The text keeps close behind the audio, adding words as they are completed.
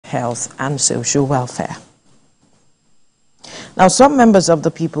health and social welfare. Now, some members of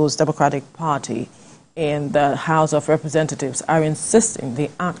the People's Democratic Party in the House of Representatives are insisting the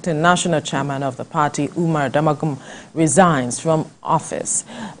acting national chairman of the party, Umar Damagun, resigns from office.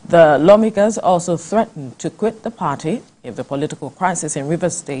 The lawmakers also threatened to quit the party if the political crisis in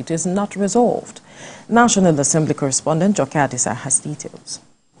Rivers State is not resolved. National Assembly correspondent Joke Adisa has details.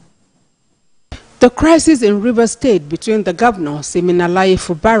 The crisis in Rivers State between the governor, Siminalayi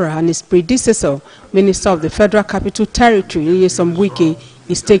Fubara, and his predecessor, Minister of the Federal Capital Territory, Nyesom Wike,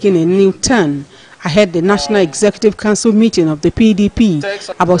 is taking a new turn. Ahead the National Executive Council meeting of the PDP,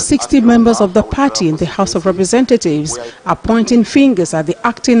 about 60 members of the party in the House of Representatives are pointing fingers at the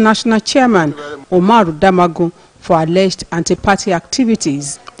acting national chairman, Umar Damagun, for alleged anti-party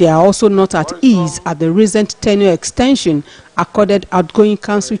activities. They are also not at ease at the recent tenure extension accorded outgoing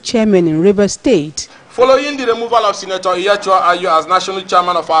council chairman in Rivers State. Following the removal of Senator Iyachua Ayu as national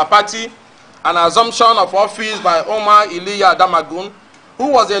chairman of our party and assumption of office by Umar Damagun,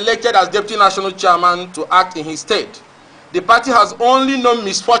 who was elected as deputy national chairman to act in his stead, the party has only known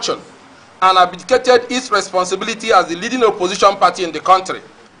misfortune and abdicated its responsibility as the leading opposition party in the country.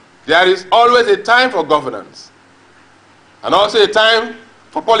 There is always a time for governance and also a time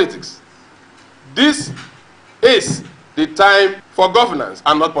for politics. This is the time for governance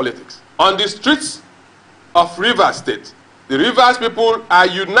and not politics. On the streets of Rivers State, the Rivers people are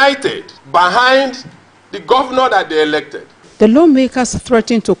united behind the governor that they elected. The lawmakers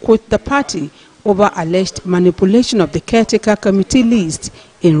threatened to quit the party over alleged manipulation of the caretaker committee list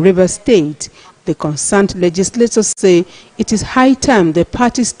in Rivers State. The concerned legislators say it is high time the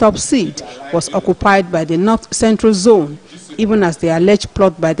party's top seat was occupied by the North Central Zone, even as the alleged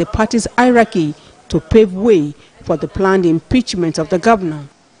plot by the party's hierarchy to pave way for the planned impeachment of the governor.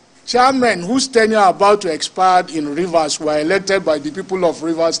 Chairmen whose tenure are about to expire in Rivers were elected by the people of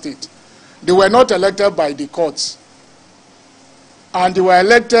Rivers State. They were not elected by the courts. And they were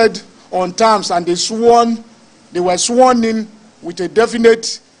elected on terms, and they were sworn in with a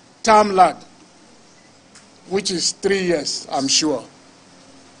definite term lag, which is 3 years, I'm sure.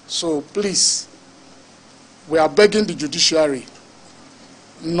 So please, we are begging the judiciary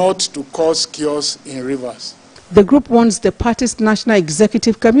not to cause chaos in Rivers. The group wants the party's National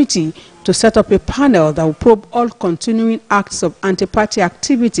Executive Committee to set up a panel that will probe all continuing acts of anti-party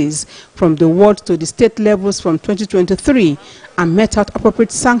activities from the ward to the state levels from 2023 and mete out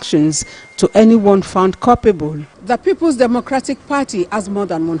appropriate sanctions to anyone found culpable. The People's Democratic Party has more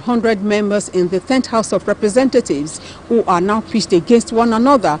than 100 members in the 10th House of Representatives who are now pitched against one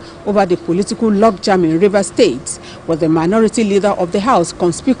another over the political logjam in Rivers State. With the minority leader of the House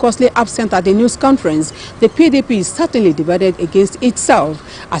conspicuously absent at the news conference, the PDP is certainly divided against itself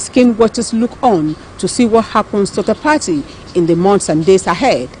as keen watchers look on to see what happens to the party in the months and days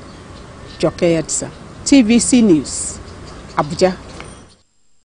ahead. Joke Adisa, TVC News, Abuja.